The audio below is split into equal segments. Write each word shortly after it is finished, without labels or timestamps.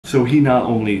So he not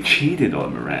only cheated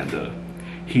on Miranda,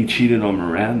 he cheated on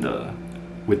Miranda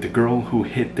with the girl who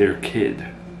hit their kid.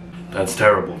 That's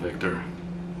terrible, Victor.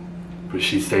 But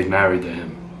she stayed married to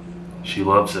him. She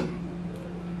loves him.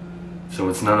 So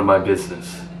it's none of my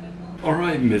business.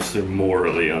 Alright, Mr.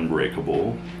 Morally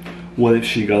Unbreakable. What if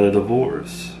she got a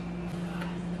divorce?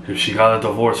 If she got a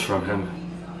divorce from him,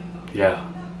 yeah,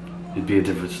 it'd be a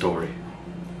different story.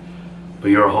 But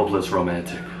you're a hopeless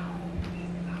romantic.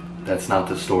 That's not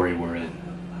the story we're in.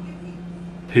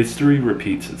 History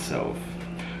repeats itself.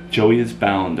 Joey is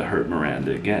bound to hurt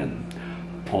Miranda again.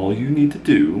 All you need to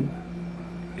do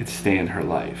is stay in her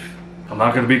life. I'm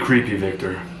not gonna be creepy,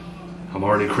 Victor. I'm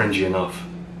already cringy enough.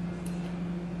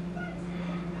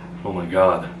 Oh my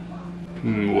God.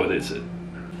 What is it?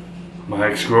 My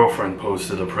ex-girlfriend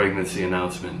posted a pregnancy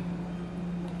announcement.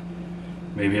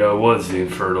 Maybe I was the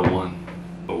infertile one.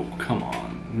 Oh, come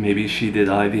on. Maybe she did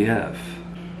IVF.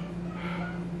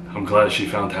 I'm glad she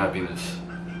found happiness.